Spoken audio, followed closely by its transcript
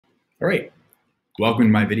All right, welcome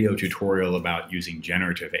to my video tutorial about using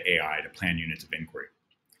generative AI to plan units of inquiry.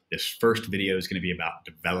 This first video is going to be about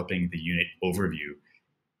developing the unit overview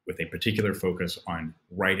with a particular focus on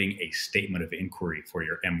writing a statement of inquiry for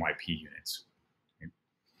your MYP units.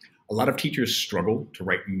 A lot of teachers struggle to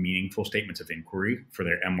write meaningful statements of inquiry for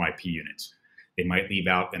their MYP units. They might leave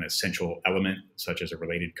out an essential element, such as a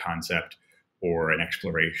related concept or an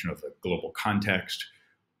exploration of the global context,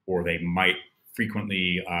 or they might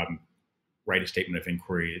frequently write a statement of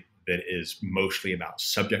inquiry that is mostly about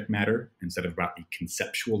subject matter instead of about the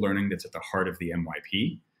conceptual learning that's at the heart of the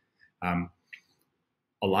MYP.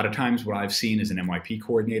 A lot of times what I've seen as an MYP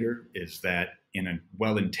coordinator is that in a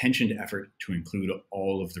well-intentioned effort to include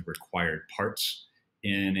all of the required parts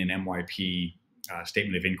in an MYP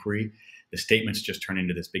statement of inquiry, the statements just turn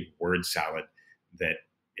into this big word salad that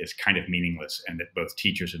is kind of meaningless and that both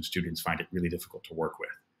teachers and students find it really difficult to work with.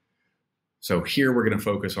 So here we're going to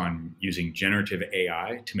focus on using generative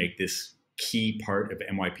AI to make this key part of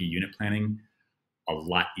MYP unit planning a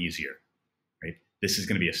lot easier. Right? This is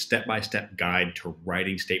going to be a step-by-step guide to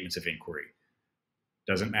writing statements of inquiry.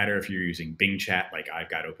 Doesn't matter if you're using Bing Chat like I've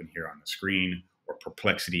got open here on the screen, or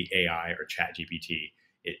Perplexity AI or ChatGPT.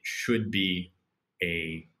 It should be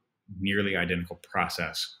a nearly identical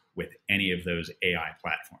process with any of those AI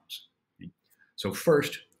platforms. So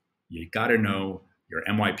first, you got to know your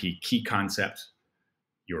MYP key concepts,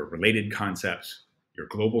 your related concepts, your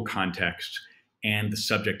global context, and the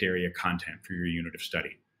subject area content for your unit of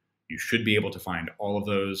study. You should be able to find all of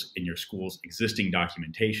those in your school's existing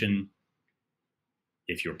documentation.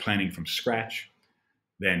 If you're planning from scratch,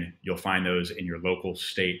 then you'll find those in your local,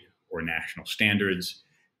 state, or national standards.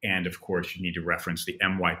 And of course, you need to reference the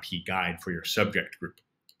MYP guide for your subject group.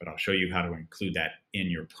 But I'll show you how to include that in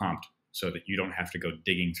your prompt so that you don't have to go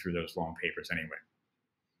digging through those long papers anyway.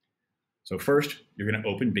 So first, you're going to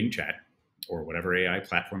open Bing Chat or whatever AI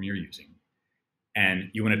platform you're using,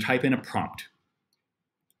 and you want to type in a prompt.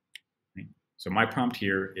 So my prompt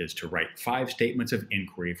here is to write 5 statements of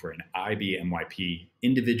inquiry for an IB MYP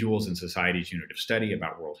Individuals and Societies unit of study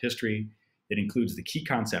about world history that includes the key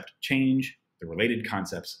concept change, the related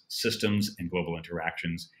concepts systems and global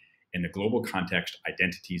interactions, and the global context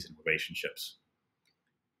identities and relationships.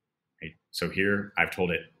 Okay. So here I've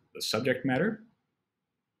told it the subject matter.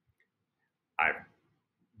 I've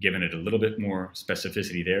given it a little bit more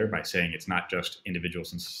specificity there by saying it's not just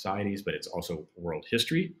individuals and societies, but it's also world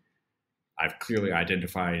history. I've clearly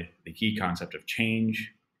identified the key concept of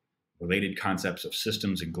change, related concepts of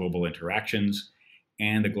systems and global interactions,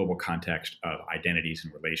 and the global context of identities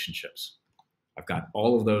and relationships. I've got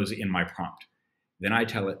all of those in my prompt. Then I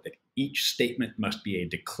tell it that each statement must be a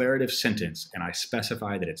declarative sentence, and I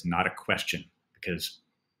specify that it's not a question because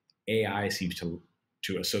AI seems to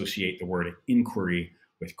associate the word inquiry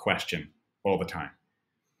with question all the time.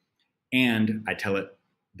 And I tell it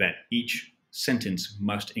that each sentence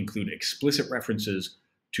must include explicit references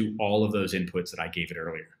to all of those inputs that I gave it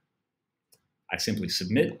earlier. I simply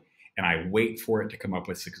submit and I wait for it to come up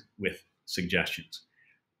with suggestions.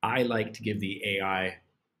 I like to give the AI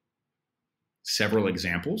several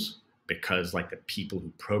examples because, like the people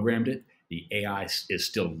who programmed it, the AI is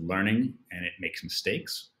still learning and it makes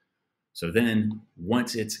mistakes. So then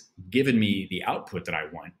once it's given me the output that I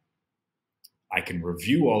want, I can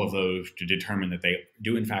review all of those to determine that they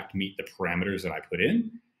do in fact meet the parameters that I put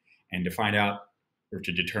in, and to find out or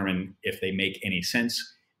to determine if they make any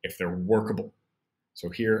sense, if they're workable. So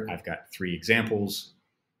here I've got 3 examples,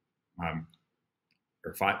 I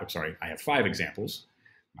have 5 examples,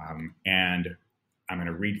 and I'm going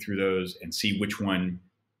to read through those and see which one,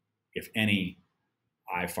 if any,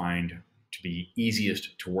 I find to be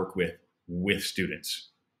easiest to work with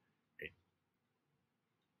students. Okay.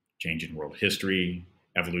 Change in world history,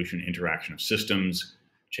 evolution, interaction of systems,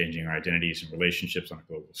 changing our identities and relationships on a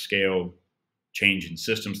global scale, change in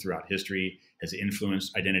systems throughout history has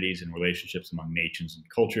influenced identities and relationships among nations and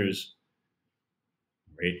cultures.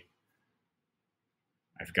 Right.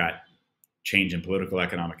 I've got change in political,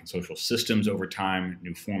 economic, and social systems over time,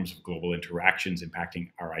 new forms of global interactions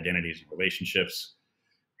impacting our identities and relationships.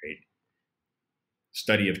 Right.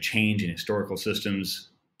 Study of change in historical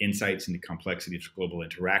systems, insights into complexity of global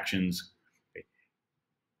interactions. Okay.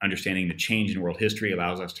 Understanding the change in world history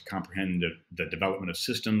allows us to comprehend the development of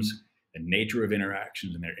systems, the nature of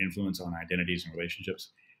interactions, and their influence on identities and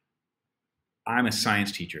relationships. I'm a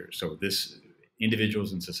science teacher, so this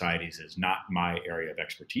individuals and societies is not my area of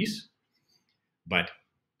expertise. But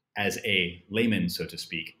as a layman, so to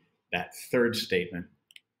speak, that third statement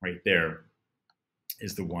right there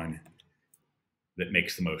is the one that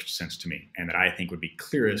makes the most sense to me and that I think would be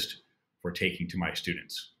clearest for taking to my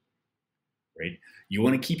students. right? You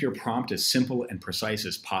want to keep your prompt as simple and precise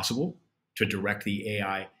as possible to direct the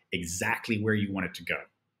AI exactly where you want it to go,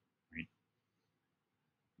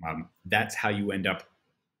 right? That's how you end up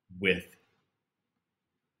with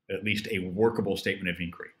at least a workable statement of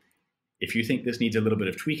inquiry. If you think this needs a little bit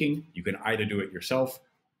of tweaking, you can either do it yourself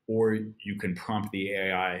or you can prompt the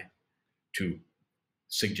AI to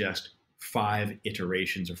suggest 5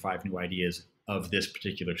 iterations or 5 new ideas of this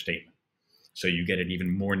particular statement. So you get it even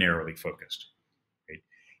more narrowly focused. Right?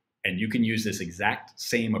 And you can use this exact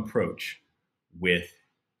same approach with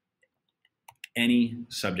any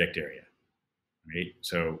subject area. Right?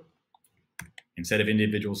 So instead of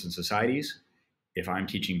individuals and societies, if I'm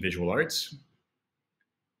teaching visual arts,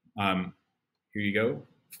 here you go,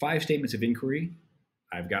 5 statements of inquiry.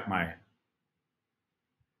 I've got my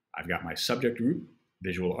subject group,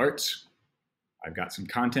 visual arts. I've got some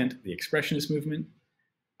content, the expressionist movement.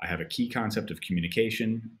 I have a key concept of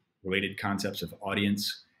communication, related concepts of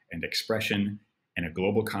audience and expression, and a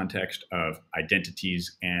global context of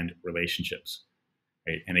identities and relationships.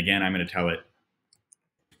 Right? And again, I'm going to tell it,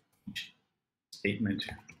 each statement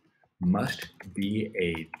must be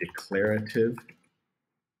a declarative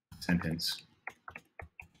sentence,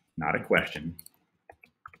 not a question,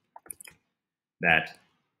 that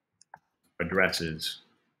addresses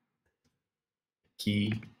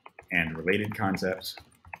key and related concepts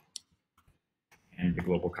and the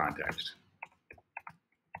global context.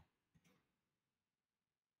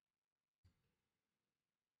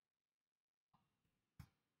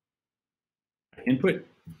 Input,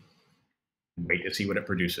 wait to see what it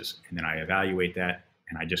produces, and then I evaluate that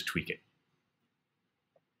and I just tweak it.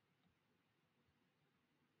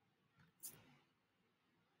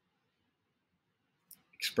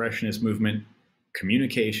 Expressionist movement,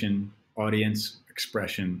 communication, audience,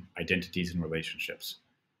 expression, identities, and relationships.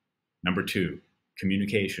 Number 2,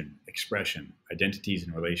 communication, expression, identities,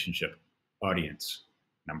 and relationship, audience.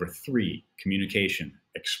 Number 3, communication,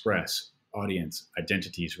 express, audience,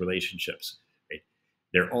 identities, relationships. Right?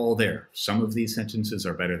 They're all there. Some of these sentences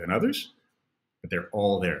are better than others, but they're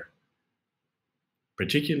all there.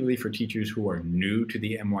 Particularly for teachers who are new to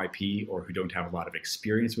the MYP or who don't have a lot of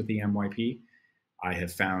experience with the MYP, I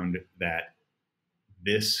have found that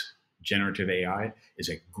this generative AI is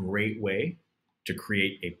a great way to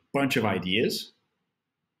create a bunch of ideas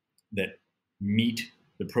that meet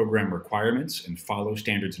the program requirements and follow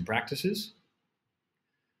standards and practices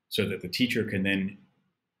so that the teacher can then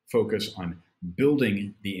focus on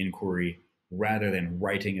building the inquiry rather than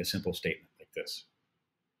writing a simple statement like this.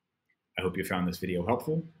 I hope you found this video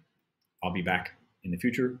helpful. I'll be back in the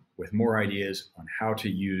future with more ideas on how to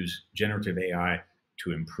use generative AI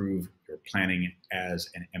to improve your planning as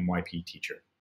an MYP teacher.